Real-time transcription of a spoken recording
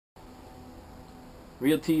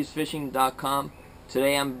realteesfishing.com.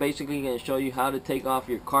 Today I'm basically going to show you how to take off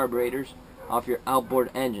your carburetors off your outboard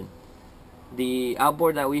engine. The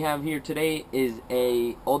outboard that we have here today is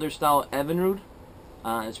a older style Evinrude.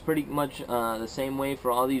 It's pretty much the same way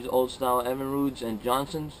for all these old style Evinrudes and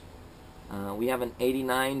Johnsons. We have an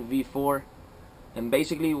 89 V4, and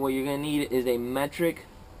basically what you're going to need is a metric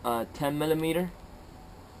 10mm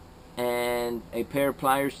and a pair of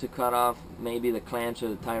pliers to cut off maybe the clamps or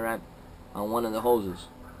the tie wrap on one of the hoses.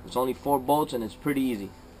 It's only 4 bolts and it's pretty easy.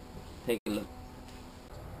 Take a look.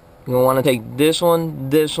 You're going to want to take this one,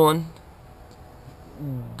 this one,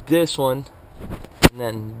 this one, and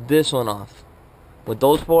then this one off. With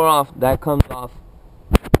those 4 off, that comes off.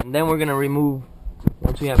 And then we're going to remove,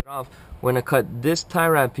 once we have it off, we're going to cut this tie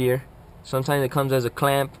wrap here. Sometimes it comes as a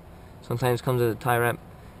clamp, sometimes it comes as a tie wrap.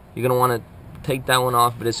 You're going to want to take that one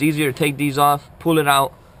off, but it's easier to take these off, pull it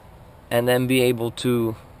out, and then be able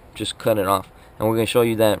to just cut it off. And we're going to show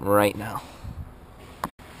you that right now.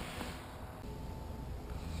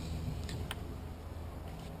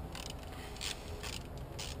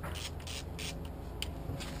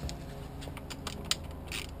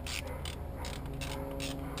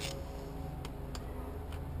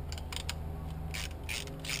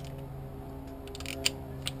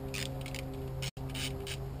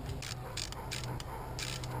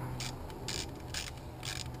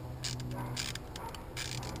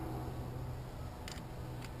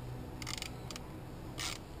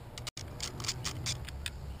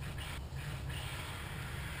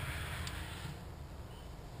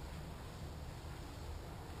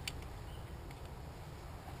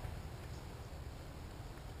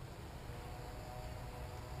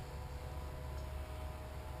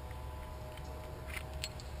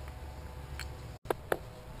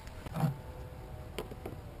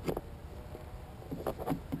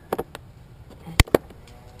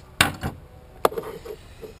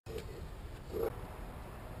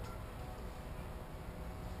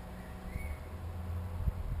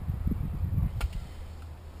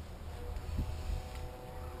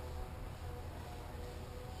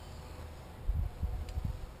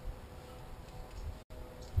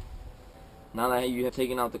 Now that you have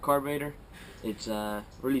taken out the carburetor, it's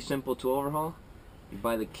really simple to overhaul. You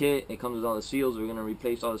buy the kit, it comes with all the seals. We're going to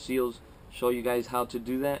replace all the seals, show you guys how to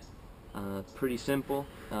do that. Pretty simple.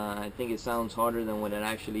 I think it sounds harder than what it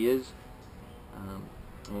actually is.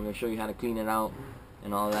 And we're going to show you how to clean it out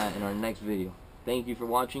and all that in our next video. Thank you for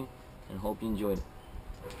watching and hope you enjoyed it.